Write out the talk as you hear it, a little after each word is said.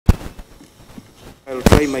I'll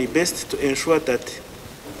try my best to ensure that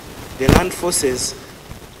the land forces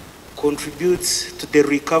contribute to the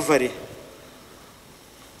recovery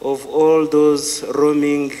of all those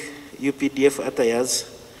roaming UPDF attires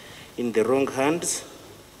in the wrong hands.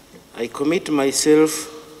 I commit myself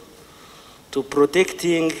to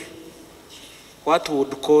protecting what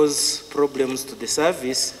would cause problems to the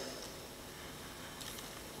service,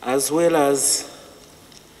 as well as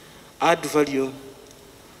add value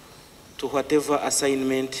to whatever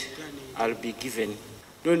assignment I'll be given.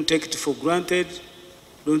 Don't take it for granted.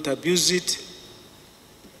 Don't abuse it.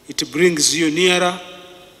 It brings you nearer.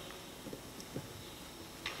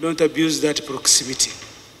 Don't abuse that proximity.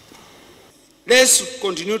 Let's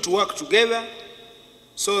continue to work together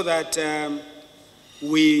so that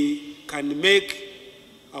we can make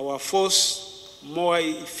our force more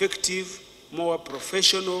effective, more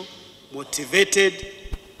professional, motivated,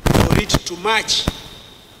 for it to match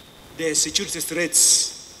the security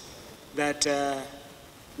threats that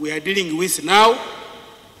we are dealing with now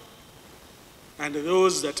and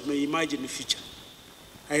those that may emerge in the future.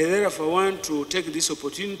 I therefore want to take this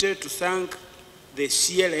opportunity to thank the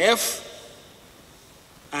CLF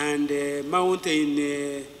and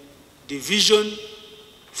Mountain Division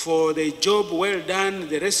for the job well done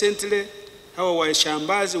recently. Hawa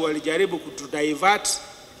washambazi walijaribu kutudivert,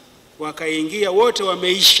 wakaingia wote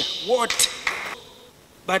wameisha wote.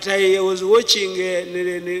 But I was watching,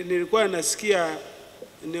 nilikuwa nasikia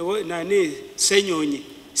nani Senyonyi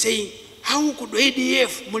saying, how could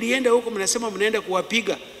ADF mlienda huko mnasema mnaenda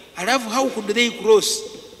kuwapiga, alafu how could they cross?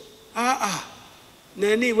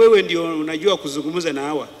 Nani wewe ndio unajua kuzungumza na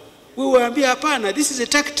hawa. Wewe waambia hapana, this is a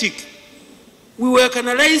tactic. We were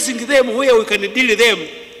canalizing them where we can deal them.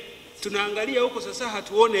 Tunaangalia huko sasa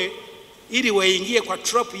hatuone ili waingie kwa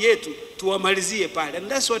trap yetu tuwamalizie pale. And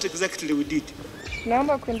that's what exactly we did.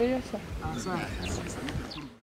 Naomba kuendelea sasa.